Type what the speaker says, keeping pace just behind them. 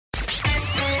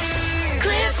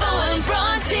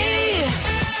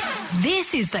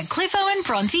This is the Cliffo and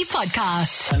Bronte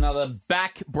podcast. Another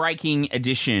back-breaking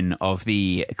edition of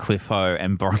the Cliffo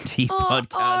and Bronte podcast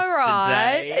all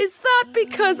right. today. Is that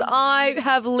because I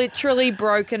have literally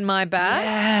broken my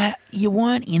back? You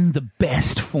weren't in the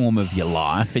best form of your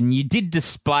life, and you did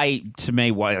display to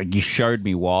me why. Like, you showed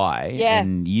me why, Yeah.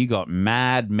 and you got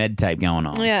mad med tape going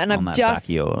on. Yeah, and on I've that just back of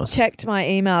yours. checked my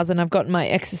emails and I've gotten my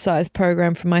exercise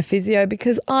program from my physio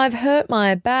because I've hurt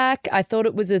my back. I thought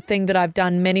it was a thing that I've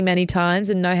done many, many times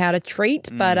and know how to treat,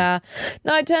 but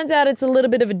no, it turns out it's a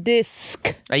little bit of a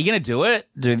disc. Are you going to do it?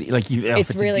 If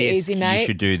It's really a disc, easy, mate. You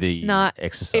should do the No,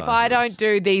 exercises. if I don't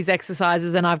do these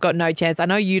exercises, then I've got no chance. I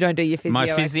know you don't do your physio My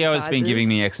physio has been exercises. giving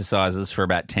me exercises for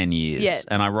about 10 years. Yeah.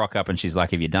 And I rock up and she's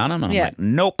like, have you done them? And Yeah. I'm like,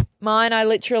 nope. Mine, I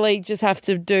literally just have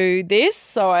to do this,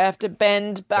 so I have to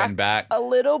bend back, a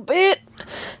little bit.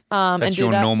 That's and do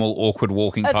your that. normal awkward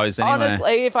walking pose anyway.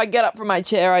 Honestly, if I get up from my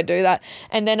chair, I do that.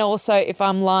 And then also, if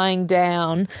I'm lying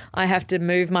down, I have to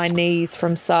move my knees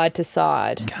from side to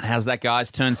side. God, how's that,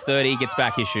 guys? Turns 30, gets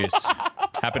back issues.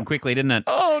 Happened quickly, didn't it?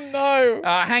 Oh, no.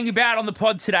 Hang about on the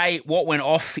pod today. What went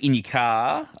off in your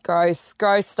car? Gross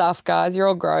stuff, guys. You're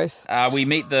all gross. We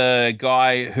meet the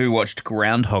guy who watched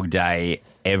Groundhog Day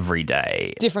every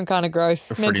day Different kind of gross.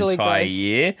 for Mentally an entire gross.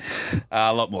 year.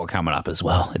 A lot more coming up as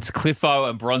well. It's Cliffo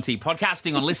and Bronte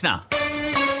podcasting on Listener.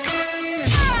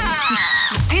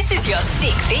 This is your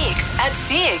sick fix at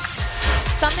 6.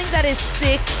 Something that is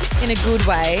sick in a good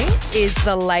way is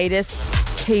the latest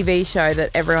TV show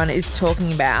that everyone is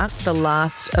talking about, The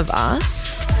Last of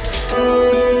Us.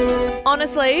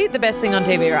 Honestly, the best thing on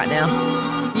TV right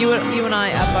now. You and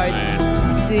I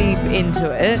are both deep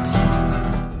into it.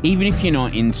 Even if you're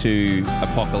not into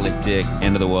apocalyptic,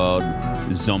 end of the world,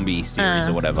 zombie series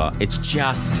or whatever, it's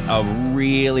just a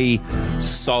really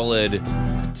solid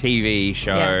TV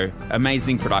show, Yeah.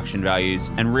 amazing production values,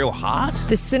 and real heart.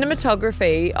 The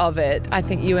cinematography of it, I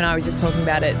think you and I were just talking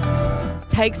about it,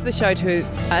 takes the show to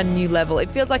a new level.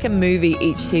 It feels like a movie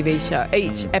each TV show,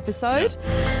 each episode.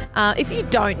 If you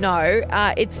don't know,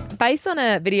 it's based on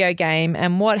a video game,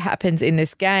 and what happens in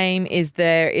this game is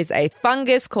there is a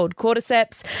fungus called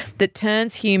cordyceps that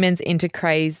turns humans into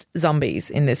crazed zombies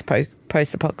in this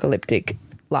post-apocalyptic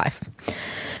life.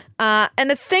 And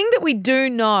the thing that we do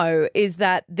know is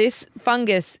that this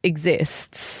fungus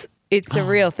exists. It's a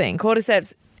real thing.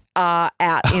 Cordyceps are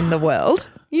out in the world.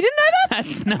 You didn't know that?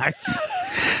 That's nuts.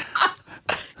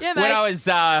 Yeah, mate. When I was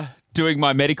doing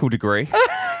my medical degree,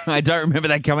 I don't remember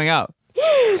that coming up.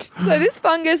 So this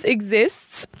fungus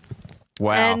exists,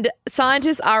 Wow. and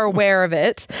scientists are aware of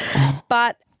it.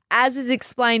 But as is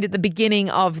explained at the beginning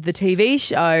of the TV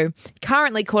show,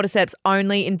 currently cordyceps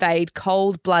only invade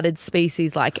cold-blooded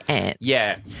species like ants.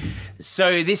 Yeah. So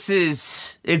it's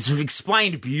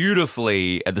explained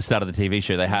beautifully at the start of the TV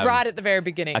show. They have Right at the very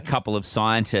beginning. a couple of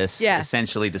scientists Yeah.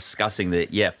 essentially discussing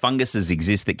that, funguses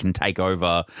exist that can take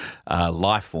over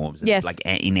life forms, Yes. like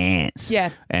in ants. Yeah.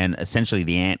 And essentially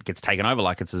the ant gets taken over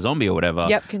like it's a zombie or whatever.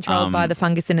 Yep, controlled by the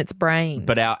fungus in its brain.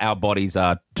 But our bodies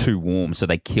are too warm, so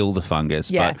they kill the fungus.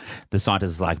 Yeah. But the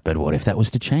scientists are like, but what if that was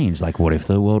to change? Like, what if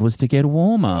the world was to get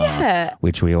warmer? Yeah.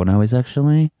 Which we all know is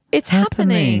actually It's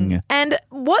happening. And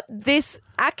what this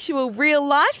actual real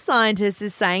life scientist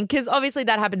is saying, because obviously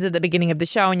that happens at the beginning of the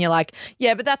show and you're like,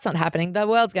 yeah, but that's not happening. The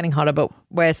world's getting hotter, but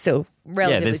we're still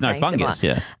relatively there's no staying fungus,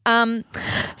 similar. yeah.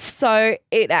 So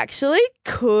it actually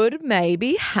could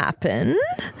maybe happen.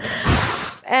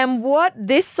 And what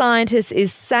this scientist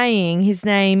is saying, his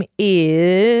name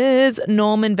is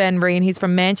Norman Van Reen. He's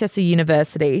from Manchester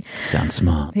University. Sounds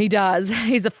smart. He does.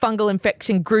 He's a fungal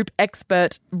infection group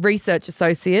expert research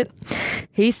associate.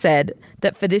 He said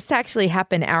that for this to actually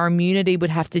happen, our immunity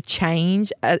would have to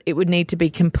change. It would need to be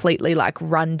completely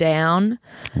run down.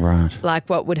 Right. Like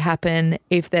what would happen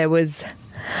if there was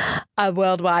a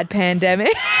worldwide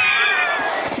pandemic.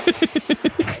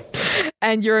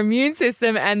 And your immune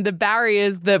system and the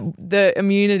barriers that the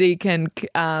immunity can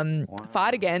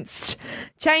fight against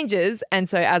changes. And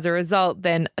so as a result,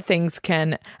 then things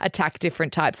can attack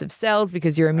different types of cells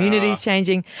because your immunity is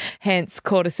changing. Hence,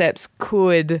 cordyceps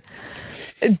could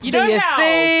be a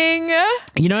thing.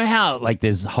 You know how,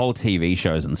 there's whole TV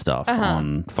shows and stuff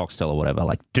on Foxtel or whatever,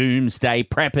 like Doomsday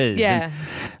Preppers. Yeah. And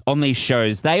on these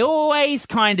shows, they always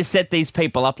kind of set these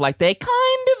people up like they're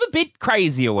kind of a bit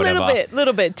crazy or whatever.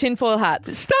 Little bit. Tinfoil hats.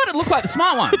 Started to look like the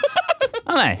smart ones,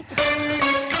 aren't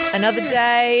they? Another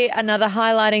day, another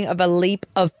highlighting of a leap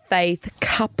of faith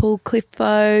couple,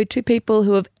 Cliffo. 2 people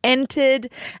who have entered,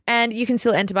 and you can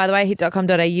still enter, by the way,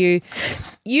 hit.com.au.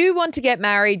 You want to get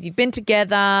married, you've been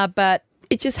together, but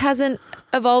it just hasn't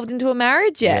evolved into a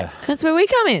marriage yet. Yeah. That's where we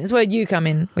come in. That's where you come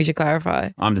in, we should clarify.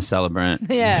 I'm the celebrant.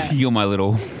 Yeah. You're my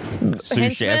little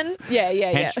sous chef. Henchman? Yeah.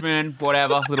 Henchman,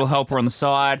 whatever, little helper on the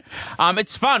side.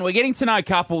 It's fun. We're getting to know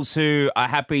couples who are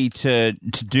happy to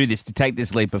do this, to take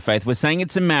this leap of faith. We're saying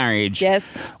it's a marriage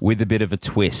Yes. with a bit of a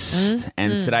twist.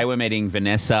 And today we're meeting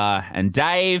Vanessa and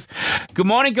Dave. Good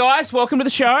morning, guys. Welcome to the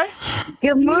show.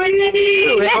 Good morning.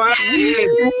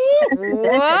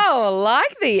 Whoa,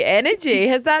 like the energy.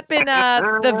 Has that been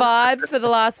the vibes for the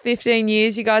last 15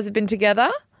 years you guys have been together?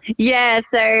 Yeah,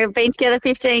 so been together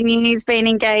 15 years, been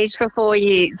engaged for 4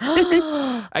 years.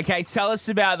 Okay, tell us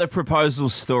about the proposal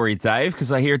story, Dave,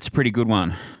 because I hear it's a pretty good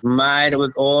one. Mate, it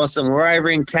was awesome. We're over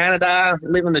in Canada,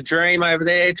 living the dream over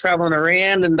there, travelling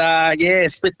around,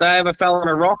 and slipped over, fell on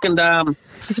a rock, and I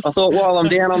thought while I'm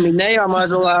down on my knee, I might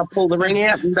as well pull the ring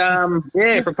out and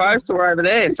proposed to her over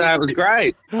there. So it was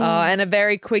great. Oh, and a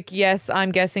very quick yes,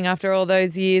 I'm guessing, after all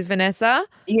those years, Vanessa.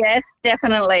 Yes,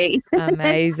 definitely.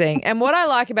 Amazing. And what I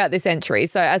like about this entry,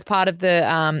 so as part of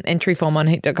the entry form on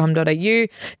hit.com.au,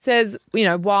 it says,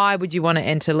 why would you want to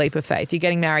enter Leap of Faith? You're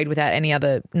getting married without any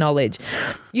other knowledge.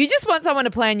 You just want someone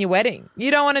to plan your wedding.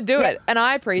 You don't want to do it. And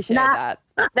I appreciate that.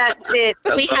 That's it.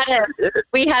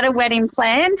 We had a wedding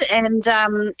planned, and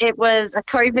it was a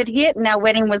COVID hit, and our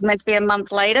wedding was meant to be a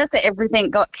month later, so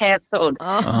everything got cancelled.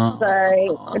 Oh.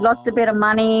 So we lost a bit of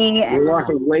money. We're like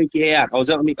a week out. I was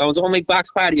on my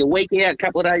Bucks party a week out, a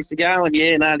couple of days to go, and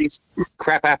this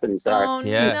crap happened. So Oh,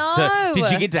 Yeah. no. So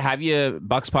did you get to have your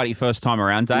Bucks party first time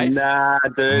around, Dave? Nah,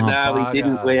 dude, Oh, we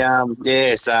didn't. We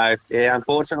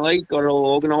unfortunately got it all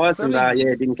organised, and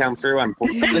it didn't come through.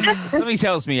 Unfortunately. Somebody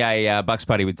tells me a Bucks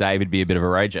party with Dave would be a bit of a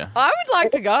rager. I would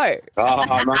like to go.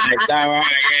 Oh, mate, don't worry.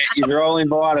 You're all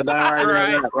invited. Don't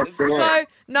worry about that. Let's do it. So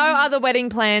no other wedding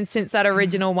plans since that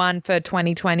original one for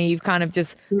 2020. You've kind of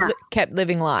just kept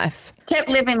living life. Kept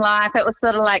living life. It was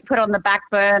sort of like put on the back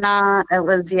burner. It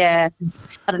was, I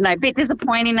don't know, a bit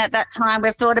disappointing at that time.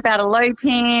 We've thought about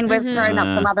eloping. We've thrown up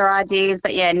some other ideas,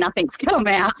 but nothing's come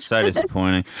out. So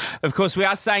disappointing. Of course, we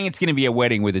are saying it's going to be a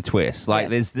wedding with a twist. Like,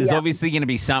 there's obviously going to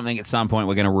be something at some point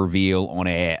we're going to reveal on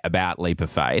air about Leap of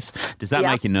Faith. Does that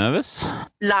make you nervous?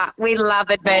 We love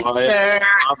adventure.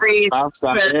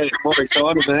 More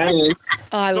excited than anything.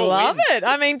 I all love wins. it.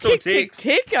 I mean, all tick, tick, ticks.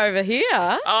 tick over here.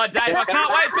 Oh, Dave, I can't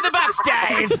wait for the Bucks,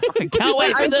 Dave. I can't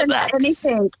wait for the Open to Bucks.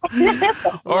 anything.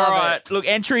 All right. Look,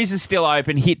 entries are still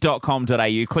open.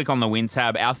 Hit.com.au. Click on the win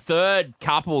tab. Our third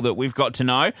couple that we've got to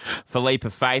know for Leap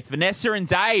of Faith, Vanessa and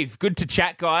Dave. Good to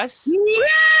chat, guys.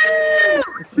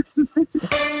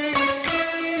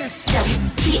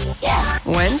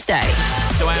 Wednesday.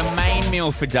 So our main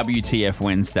meal for WTF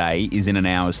Wednesday is in an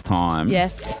hour's time.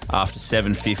 Yes. After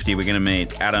 7:50, we're going to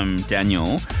meet Adam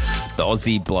Daniel, the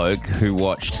Aussie bloke who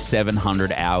watched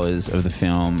 700 hours of the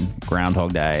film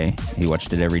Groundhog Day. He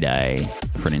watched it every day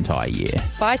for an entire year.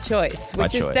 By choice, By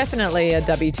which is choice. definitely a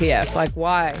WTF. Like,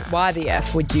 why the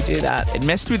F would you do that? It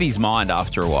messed with his mind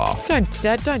after a while. Don't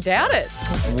doubt it.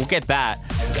 We'll get that.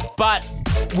 But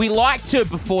we like to,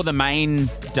 before the main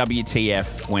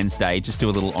WTF Wednesday, just do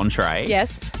a little entree.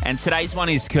 Yes. And today's one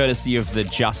is courtesy of the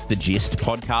Just the Gist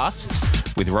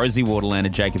podcast with Rosie Waterland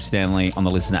and Jacob Stanley on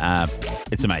the Listener app.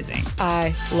 It's amazing.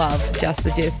 I love Just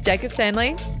the Gist. Jacob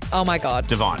Stanley, oh my God.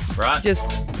 Divine, right? Just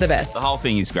the best. The whole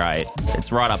thing is great.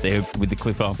 It's right up there with the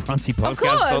Clifford Bronte podcast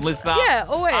course. on Listener. Yeah,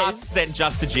 always. Us, then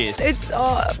Just the Gist. It's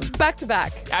back to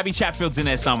back. Abby Chatfield's in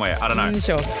there somewhere. I don't know.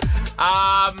 Sure.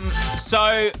 So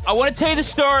I want to tell you the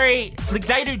story. Like,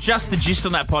 they do Just the Gist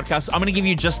on that podcast. I'm going to give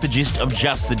you just the gist of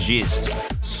Just the Gist.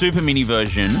 Super mini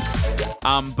version.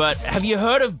 But have you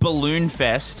heard of Balloon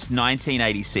Fest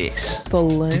 1986?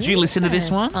 Balloon. Did you listen to this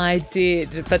Fest. one? I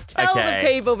did, but tell Okay. the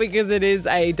people because it is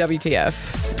a WTF.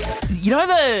 You know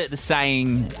the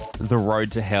saying, the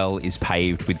road to hell is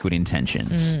paved with good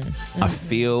intentions? I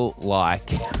feel like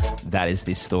that is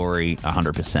this story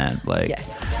 100%. Like,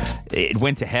 Yes. it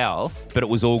went to hell, but it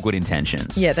was all good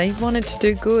intentions. Yeah, they wanted to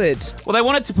do good. Well, they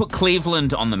wanted to put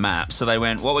Cleveland on the map, so they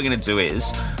went, what we're going to do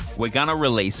is we're going to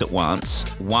release at once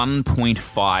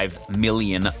 1.5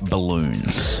 million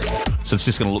balloons. So it's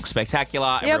just going to look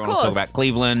spectacular. Yeah, of Everyone will talk course. about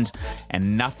Cleveland,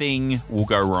 and nothing will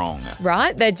go wrong.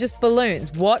 Right? They're just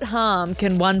balloons. What harm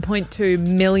can 1.2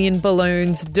 million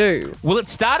balloons do? Well, it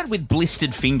started with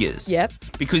blistered fingers. Yep.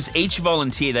 Because each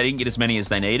volunteer, they didn't get as many as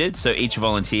they needed, so each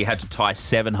volunteer had to tie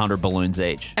 700 balloons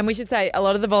each. And we should say a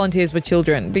lot of the volunteers were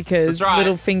children because That's right.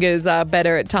 little fingers are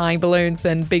better at tying balloons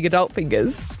than big adult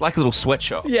fingers. Like a little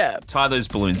sweatshop. Yeah. Tie those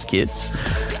balloons, kids.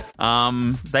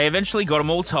 They eventually got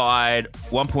them all tied,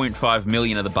 1.5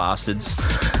 million of the bastards.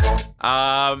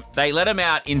 They let them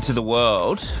out into the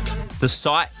world. The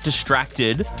site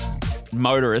distracted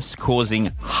motorists, causing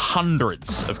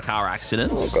hundreds of car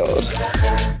accidents. Oh, God.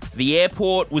 The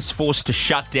airport was forced to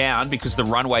shut down because the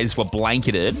runways were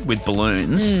blanketed with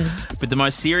balloons. But the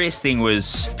most serious thing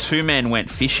was 2 men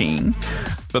went fishing,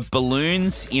 but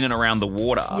balloons in and around the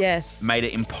water made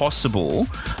it impossible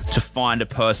to find a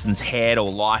person's head or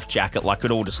life jacket. Like,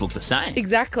 it all just looked the same.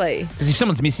 Exactly. Because if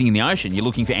someone's missing in the ocean, you're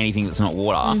looking for anything that's not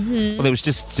water. Well, there was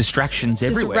just distractions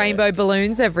everywhere. Just rainbow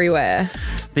balloons everywhere.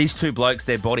 These 2 blokes,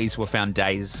 their bodies were found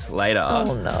days later.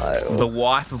 Oh, no. The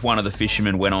wife of one of the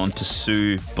fishermen went on to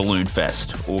sue Balloon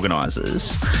Fest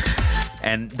organisers.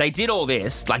 And they did all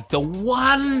this, like, the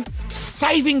one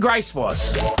saving grace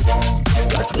was,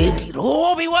 it'll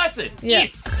all be worth it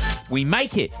if we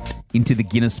make it into the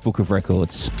Guinness Book of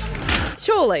Records.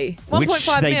 Surely. 1.5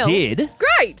 Which they mil. did.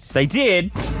 Great. They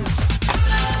did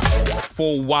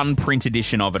for one print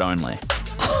edition of it only.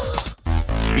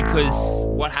 Because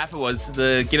what happened was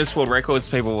the Guinness World Records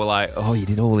people were like, oh, you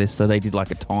did all this. So they did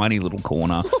like a tiny little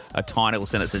corner, a tiny little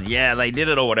sentence that said, yeah, they did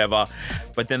it or whatever.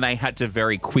 But then they had to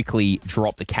very quickly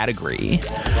drop the category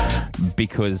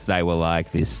because they were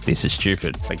like, this is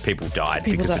stupid. Like, people died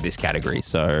because of this category.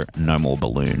 So no more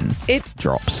balloon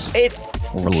drops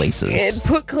or releases. It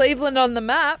put Cleveland on the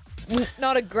map.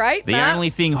 Not a great map. The only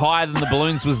thing higher than the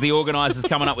balloons was the organisers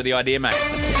coming up with the idea, mate.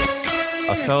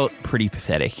 I felt pretty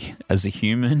pathetic as a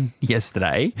human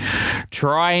yesterday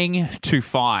trying to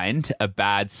find a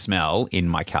bad smell in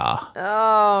my car.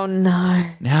 Oh, no.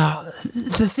 Now,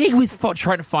 the thing with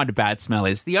trying to find a bad smell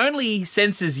is the only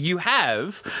senses you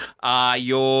have are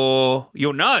your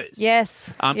nose.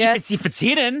 Yes. If it's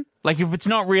hidden, like if it's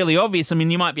not really obvious, I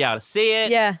mean, you might be able to see it.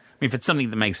 Yeah. If it's something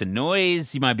that makes a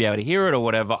noise, you might be able to hear it or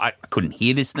whatever. I couldn't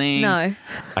hear this thing. No.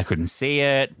 I couldn't see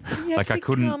it. You like, had I to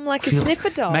couldn't. become like a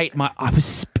sniffer dog. Mate,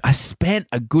 I spent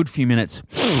a good few minutes.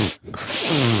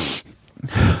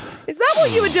 Is that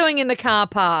what you were doing in the car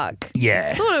park?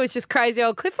 Yeah. I thought it was just crazy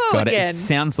old Cliffo God, again. it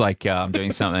sounds like I'm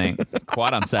doing something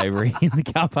quite unsavoury in the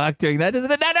car park doing that,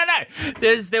 doesn't it? No.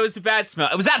 There was a bad smell.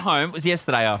 It was at home. It was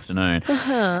yesterday afternoon.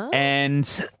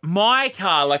 And my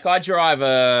car, like, I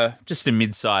drive just a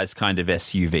mid-sized kind of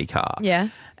SUV car. Yeah.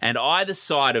 And either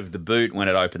side of the boot, when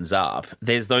it opens up,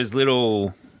 there's those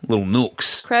little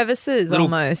nooks. Crevices,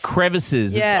 almost.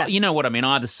 Crevices. Yeah. You know what I mean?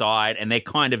 Either side, and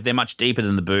they're much deeper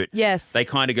than the boot. Yes. They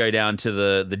kind of go down to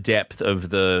the depth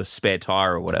of the spare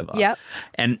tyre or whatever. Yep.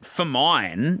 And for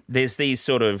mine, there's these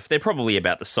they're probably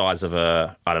about the size of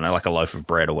like a loaf of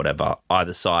bread or whatever,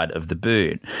 either side of the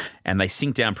boot. And they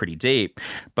sink down pretty deep.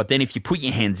 But then if you put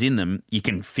your hands in them, you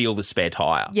can feel the spare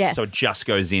tyre. Yes. So it just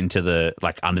goes into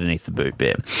underneath the boot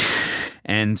bit.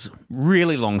 And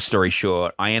really long story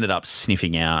short, I ended up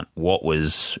sniffing out what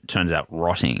turns out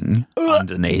rotting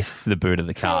underneath the boot of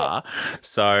the car.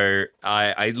 So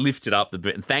I lifted up the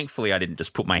boot, and thankfully I didn't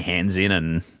just put my hands in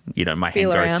and, my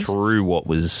hand go through what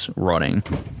was rotting.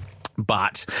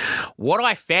 But what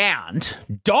I found,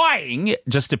 dying,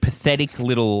 just a pathetic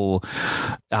little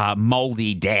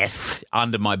mouldy death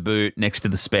under my boot next to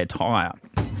the spare tyre,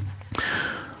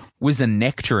 was a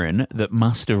nectarine that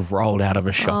must have rolled out of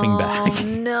a shopping bag. Oh,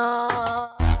 no.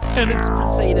 And it's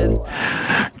proceeded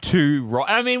to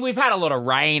rot. I mean, we've had a lot of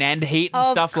rain and heat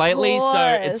and stuff lately,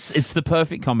 so it's the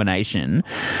perfect combination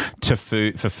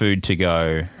for food to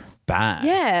go bad.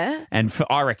 Yeah. And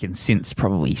I reckon since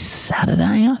probably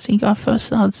Saturday, I think I first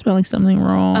started smelling something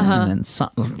wrong. And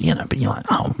then, but you're like,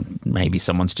 oh, maybe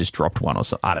someone's just dropped one or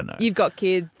something. I don't know. You've got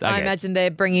kids. Okay. I imagine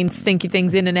they're bringing stinky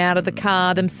things in and out of the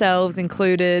car, themselves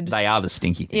included. They are the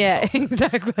stinky things. Yeah,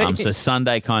 exactly. So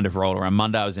Sunday kind of rolled around.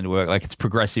 Monday I was into work. Like, it's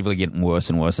progressively getting worse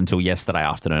and worse until yesterday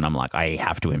afternoon. I'm like, I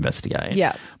have to investigate.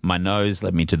 Yeah. My nose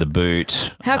led me to the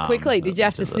boot. How quickly did you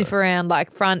have to sniff around,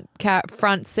 like front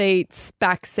seats,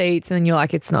 back seats, and then you're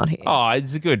like, it's not here? Oh,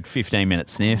 it's a good 15-minute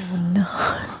sniff. Oh, no.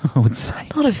 I would say.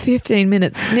 Not a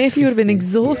 15-minute sniff. You would have been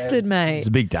exhausted, mate. It's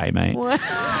a big day, mate. But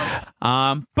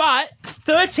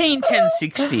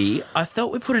 131060, I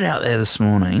thought we put it out there this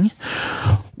morning.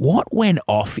 What went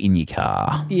off in your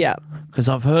car? Yeah. Because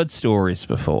I've heard stories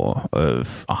before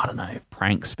of, I don't know,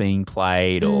 pranks being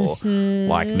played or,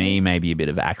 like me, maybe a bit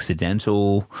of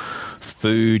accidental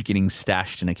food getting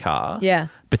stashed in a car. Yeah.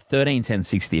 But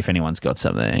 131060, if anyone's got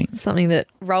something. Something that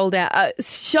rolled out.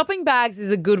 Shopping bags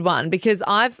is a good one because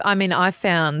I've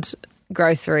found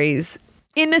groceries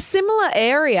in a similar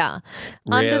area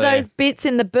under those bits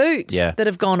in the boot that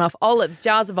have gone off.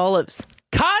 Jars of olives.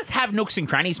 Cars have nooks and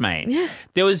crannies, mate. Yeah.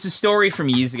 There was a story from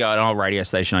years ago at an old radio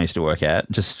station I used to work at,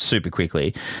 just super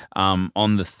quickly.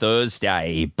 On the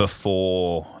Thursday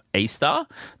before Easter,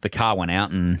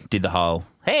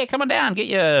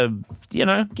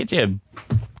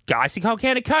 go icy cold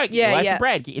can of Coke, Yeah, get your loaf yeah. of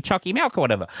bread, get your chalky milk or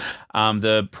whatever.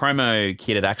 The promo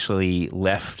kid had actually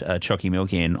left chalky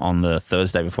milk in on the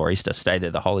Thursday before Easter, stayed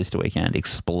there the whole Easter weekend,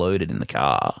 exploded in the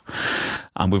car.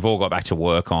 We've all got back to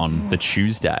work on the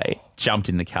Tuesday, jumped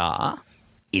in the car.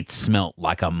 It smelled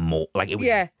like it was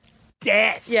Yeah.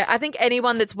 death. Yeah, I think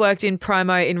anyone that's worked in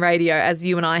promo in radio, as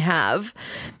you and I have,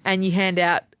 and you hand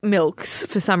out milks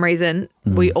for some reason,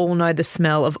 we all know the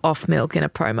smell of off milk in a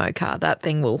promo car. That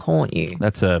thing will haunt you.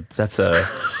 That's an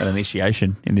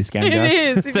initiation in this game, guys.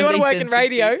 It is. If you want to work in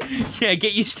radio. Yeah,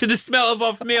 get used to the smell of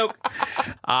off milk.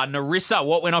 Narissa,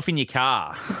 what went off in your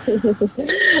car?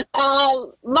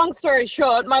 Long story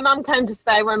short, my mum came to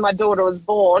stay when my daughter was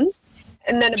born.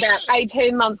 And then about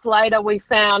 18 months later, we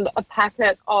found a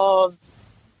packet of,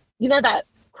 that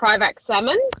Cryovac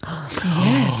salmon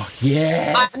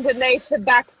Yes. underneath the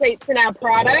back seats in our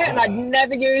Prado. And I'd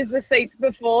never used the seats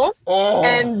before. Oh.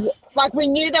 And, we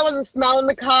knew there was a smell in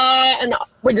the car and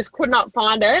we just could not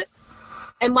find it.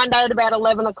 And one day at about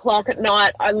 11 o'clock at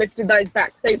night, I lifted those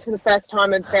back seats for the first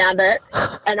time and found it.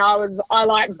 And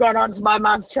I got onto my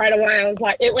mum straight away. I was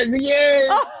like, it was you.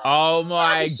 Oh,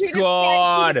 my She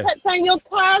God. just kept saying, your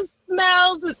car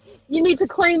smells. You need to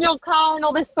clean your car and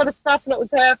all this sort of stuff. And it was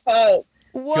her fault.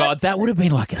 What? God, that would have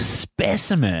been like a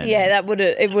specimen. Yeah, it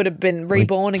would have been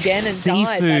reborn again and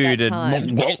died by that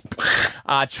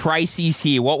time. Tracy's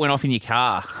here. What went off in your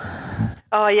car?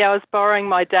 Oh, yeah, I was borrowing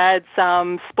my dad's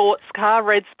sports car,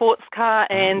 red sports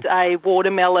car, and a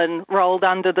watermelon rolled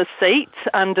under the seat.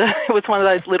 It was one of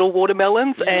those little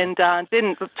watermelons, and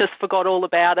just forgot all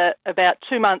about it. About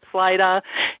 2 months later,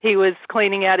 he was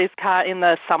cleaning out his car in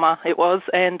the summer, it was,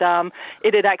 and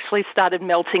it had actually started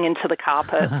melting into the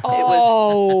carpet. It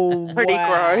was pretty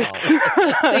gross.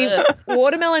 See,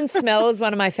 watermelon smell is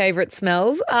one of my favourite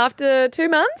smells after 2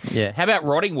 months. Yeah. How about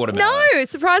rotting watermelon? No,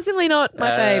 surprisingly not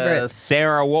my favourite.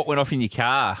 Sarah, what went off in your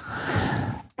car?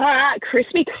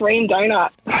 Krispy Kreme donut.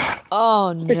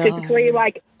 Oh, no. Specifically,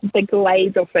 the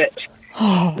glaze of it.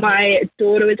 My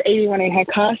daughter was eating one in her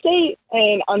car seat,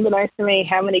 and unbeknownst to me,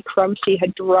 how many crumbs she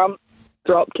had dropped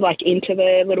into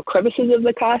the little crevices of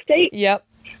the car seat. Yep.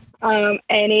 And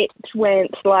it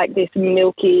went like this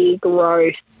milky,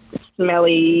 gross,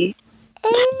 smelly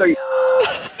soup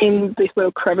in this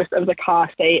little crevice of the car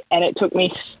seat, and it took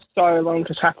me so long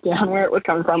to track down where it was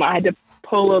coming from. I had to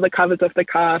pull all the covers off the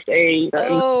car seat.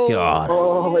 Oh, God.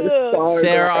 Oh, it was so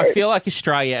Sarah, gross. I feel like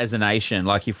Australia as a nation,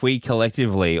 if we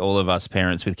collectively, all of us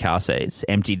parents with car seats,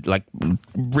 emptied,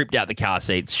 ripped out the car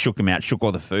seats, shook them out, shook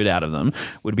all the food out of them,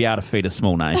 would be able to feed a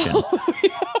small nation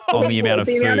on the amount of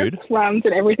the amount food. of crumbs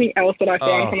and everything else that I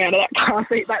found come out of that car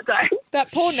seat that day. that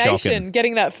poor Shocking. nation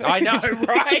getting that food. I know,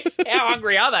 right? How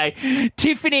hungry are they?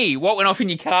 Tiffany, what went off in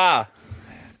your car?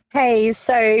 Hey,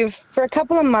 so for a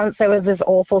couple of months, there was this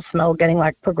awful smell getting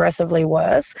progressively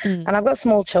worse. And I've got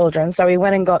small children, so we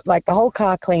went and got the whole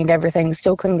car cleaned, everything,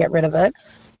 still couldn't get rid of it.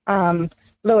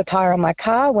 Blew a tire on my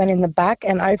car, went in the back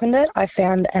and opened it. I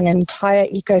found an entire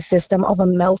ecosystem of a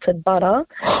melted butter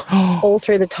all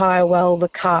through the tire well, the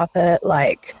carpet,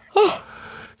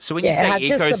 So when you it say had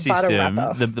just the butter ecosystem,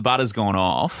 wrapper. the butter's gone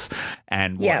off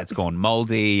and Yep. it's gone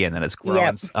mouldy and then it's grown.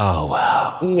 Yep. Oh,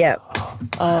 wow. Yep.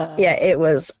 Yeah, it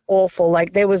was awful.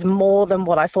 There was more than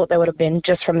what I thought there would have been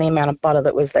just from the amount of butter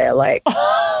that was there.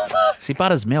 See,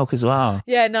 butter's milk as well.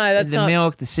 Yeah, no, that's the not.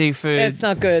 milk, the seafood. It's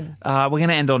not good. We're going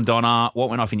to end on Donna. What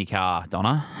went off in your car,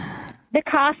 Donna? The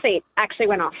car seat actually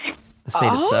went off. The seat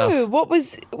itself. What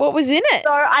was in it?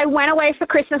 So I went away for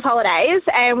Christmas holidays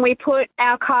and we put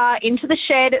our car into the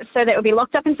shed so that it would be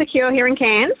locked up and secure here in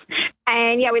Cairns.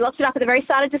 And, we locked it up at the very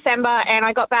start of December and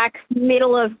I got back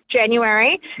middle of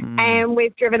January and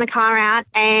we've driven the car out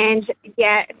and,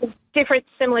 different,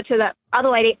 similar to the other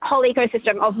lady, whole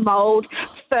ecosystem of mould,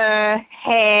 fur,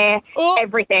 hair,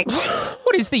 everything.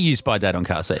 What is the use-by date on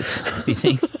car seats, do you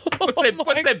think?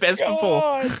 What's their best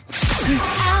before?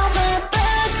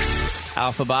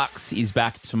 Alpha Bucks is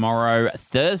back tomorrow,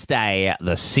 Thursday,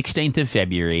 the 16th of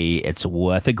February. It's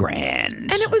worth $1,000.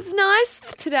 And it was nice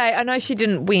today. I know she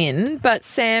didn't win, but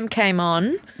Sam came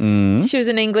on. She was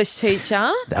an English teacher.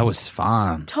 That was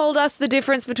fun. Told us the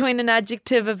difference between an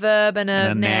adjective, a verb, and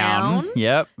a noun.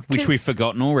 Yep, which 'Cause we've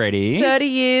forgotten already. 30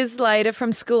 years later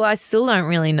from school, I still don't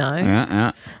really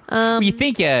know. Well, you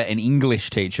think an English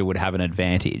teacher would have an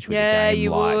advantage with Yeah, a game you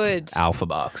like would. Alpha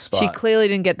Bucks. She but- clearly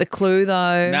didn't get the clue,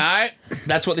 though. No,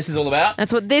 that's what this is all about.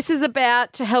 That's what this is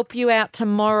about to help you out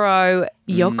tomorrow.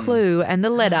 Your clue and the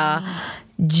letter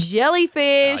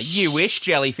jellyfish. You wish,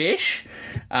 jellyfish.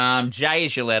 J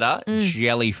is your letter.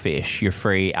 Jellyfish. Your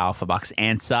free Alpha Bucks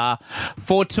answer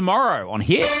for tomorrow on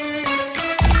Hit.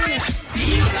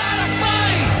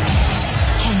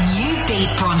 Can beat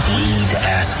Bronte? Need to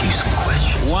ask you some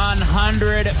questions.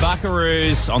 100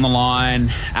 buckaroos on the line.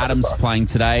 Adam's playing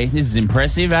today. This is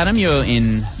impressive, Adam. You're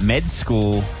in med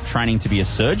school training to be a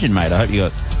surgeon, mate. I hope you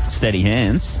got steady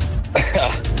hands.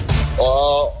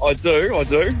 I do.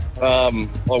 I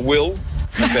will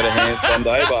have better hands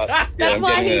someday, but yeah, That's I'm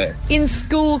why getting there. he's in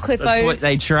school, Cliffo. That's what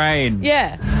they train.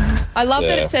 Yeah. I love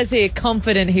that Yeah. it says here,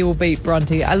 confident he will beat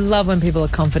Bronte. I love when people are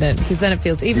confident because then it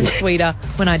feels even sweeter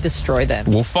when I destroy them.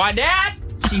 We'll find out.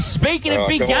 She's speaking a All right,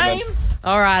 big come on, game.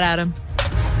 All right, Adam.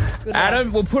 Good luck.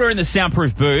 Adam, we'll put her in the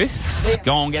soundproof booth.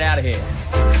 Go on, get out of here.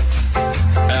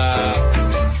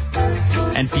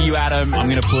 And for you, Adam, I'm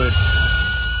going to put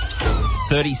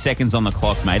 30 seconds on the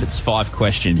clock, mate. It's 5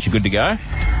 questions. You good to go?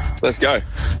 Let's go.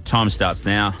 Time starts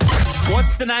now.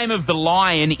 What's the name of the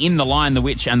lion in The Lion, the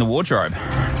Witch, and the Wardrobe?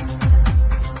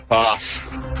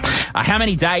 Pass. How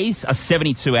many days are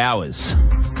 72 hours?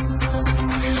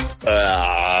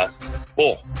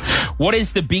 4. What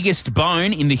is the biggest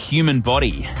bone in the human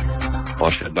body? I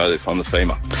should know this. I'm the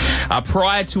femur.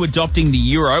 Prior to adopting the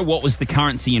euro, what was the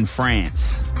currency in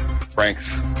France?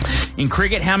 Franks. In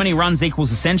cricket, how many runs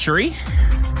equals a century?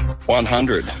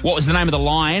 100. What was the name of the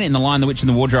lion in The Lion, the Witch, and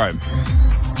the Wardrobe?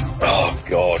 Oh,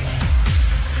 God.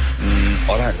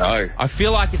 I don't know. I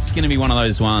feel like it's going to be one of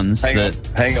those ones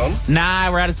Hang on.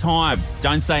 Nah, we're out of time.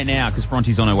 Don't say it now because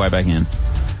Bronte's on her way back in. But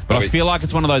I Probably. feel like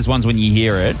it's one of those ones when you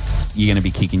hear it, you're going to be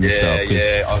kicking yourself. 'cause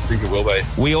I think it will be.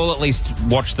 we all at least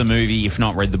watched the movie, if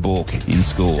not read the book, in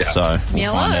school. Yeah. So we'll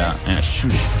Yellow. find out. Yeah,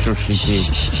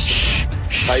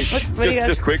 Hey, what do you guys-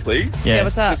 just quickly. Yeah,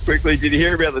 what's up? Just quickly, did you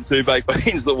hear about the 2 baked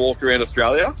beans that walked around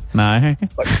Australia? No.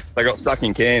 Like, they got stuck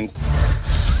in cans.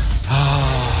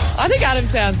 I think Adam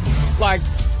sounds like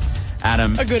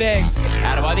Adam, a good egg.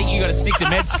 Adam, I think you got to stick to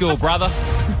med school, brother.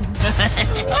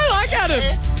 I like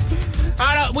Adam.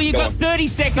 Well, you've got 30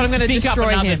 seconds I'm to gonna think up destroy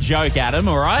another him. joke, Adam,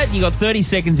 all right? You got 30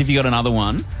 seconds if you got another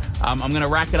one. I'm going to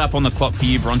rack it up on the clock for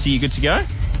you, Bronte. You good to go?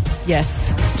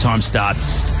 Yes. Time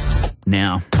starts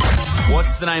now.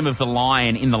 What's the name of the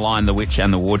lion in The Lion, the Witch,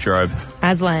 and the Wardrobe?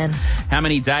 Aslan. How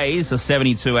many days are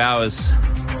 72 hours?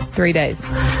 3 days.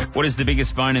 What is the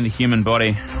biggest bone in the human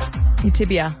body? Your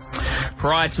tibia.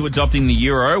 Prior to adopting the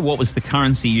euro, what was the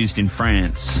currency used in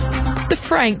France? The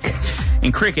franc.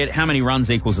 In cricket, how many runs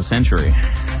equals a century?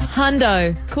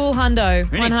 Hundo. Cool hundo.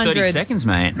 Who needs 30 100. seconds,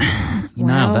 mate? You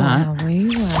nailed that. Wow,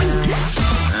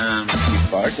 wow.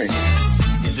 Smoked me.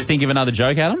 Did you think of another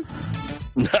joke, Adam?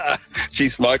 She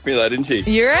smoked me though, didn't she?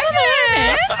 You're in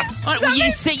there. Well, you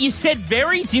said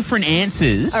very different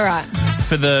answers. All right.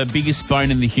 For the biggest bone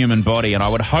in the human body, and I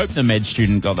would hope the med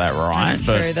student got that right.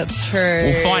 That's true.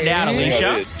 We'll find out,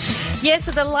 Alicia. Yeah,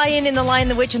 so the lion in The Lion,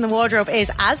 the Witch, and the Wardrobe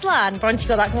is Aslan. Bronte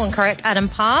got that one correct. Adam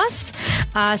passed.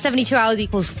 72 hours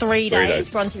equals 3 days. days.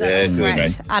 Bronte got Yeah, that one good,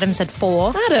 correct. mate. Adam said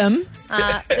 4. Adam.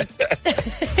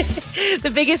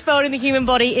 The biggest bone in the human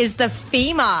body is the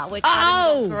femur, which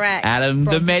Adam got correct. Adam,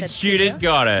 the Bronte med said student,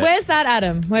 got it. Where's that,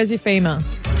 Adam? Where's your femur?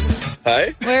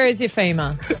 Hey? Where is your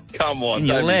femur? Come on, In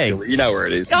your don't be leg. silly. You know where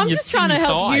it is. I'm just trying to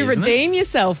help you redeem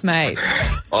yourself, mate.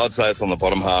 I'd say it's on the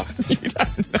bottom half.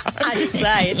 I just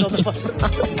say it's on the bottom.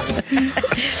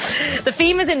 The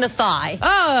femur's in the thigh.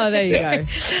 Oh, there you go.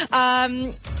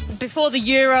 Before the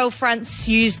Euro, France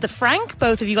used the franc.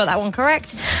 Both of you got that one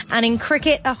correct. And in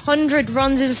cricket, 100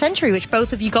 runs is a century, which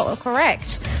both of you got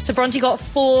correct. So Bronte got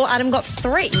 4, Adam got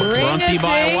 3. Bronte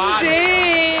by 1.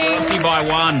 Ding. Bronte by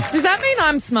 1. Does that mean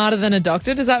I'm smarter than a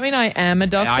doctor? Does that mean I am a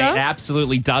doctor? It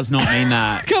absolutely does not mean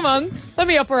that. Come on, let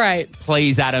me operate.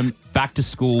 Please, Adam, back to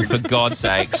school for God's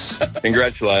sakes.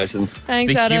 Congratulations.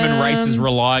 Thanks, The Adam. human race is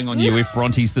relying on you if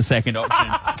Bronte's the second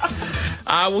option.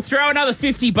 We'll throw another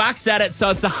 $50 at it, so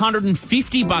it's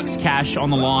 $150 cash on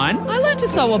the line. I learned to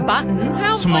sew a button.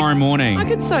 How Tomorrow morning. I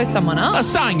could sew someone up.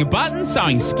 Sewing a button,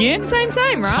 sewing skin.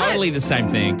 Same, right? Totally the same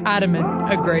thing.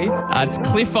 Adamant. Agree. It's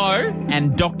Cliffo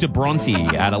and Dr. Bronte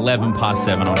at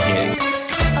 7:11 on Hit.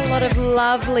 A lot of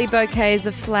lovely bouquets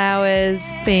of flowers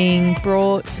being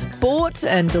bought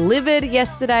and delivered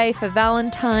yesterday for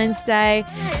Valentine's Day.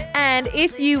 And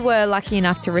if you were lucky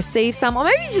enough to receive some, or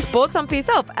maybe you just bought some for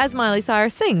yourself, as Miley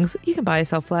Cyrus sings, you can buy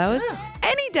yourself flowers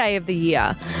any day of the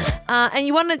year. And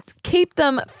you want to keep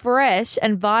them fresh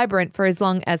and vibrant for as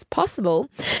long as possible,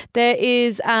 there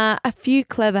is a few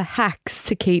clever hacks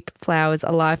to keep flowers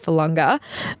alive for longer.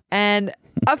 And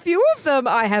A few of them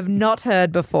I have not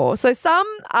heard before. So some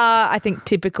are, I think,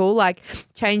 typical, like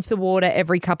change the water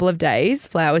every couple of days.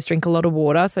 Flowers drink a lot of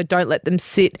water, so don't let them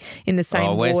sit in the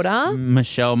same water.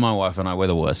 Michelle, my wife, and I, we're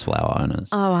the worst flower owners.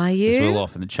 Oh, are you? 'Cause we'll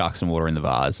often chuck some water in the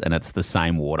vase and it's the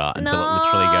same water until it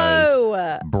literally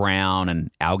goes brown and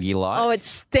algae-like. Oh, it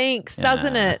stinks,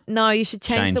 doesn't it? No, you should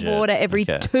change the it. water every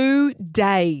 2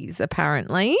 days,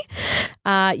 apparently.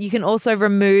 You can also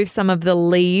remove some of the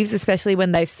leaves, especially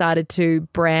when they've started to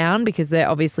brown, because they're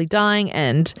obviously dying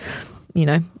and, you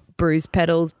know, bruised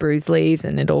petals, bruised leaves,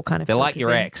 and it all kind of They're like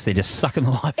your ex. They're just sucking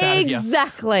the life out of you.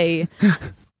 Exactly.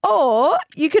 Or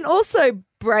you can also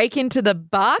break into the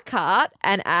bar cart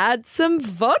and add some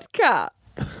vodka.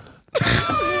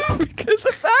 Because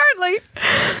apparently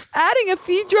adding a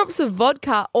few drops of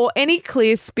vodka or any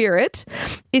clear spirit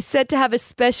is said to have a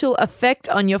special effect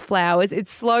on your flowers. It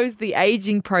slows the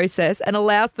aging process and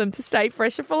allows them to stay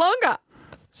fresher for longer.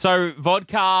 So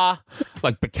vodka,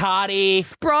 like Bacardi.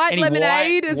 Sprite,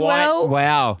 lemonade as well.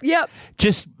 Wow. Yep.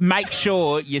 Just make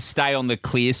sure you stay on the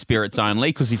clear spirits only,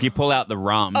 because if you pull out the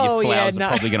rum, your flowers are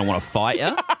probably going to want to fight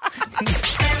you.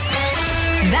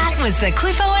 That was the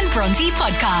Cliffo and Bronte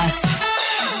podcast.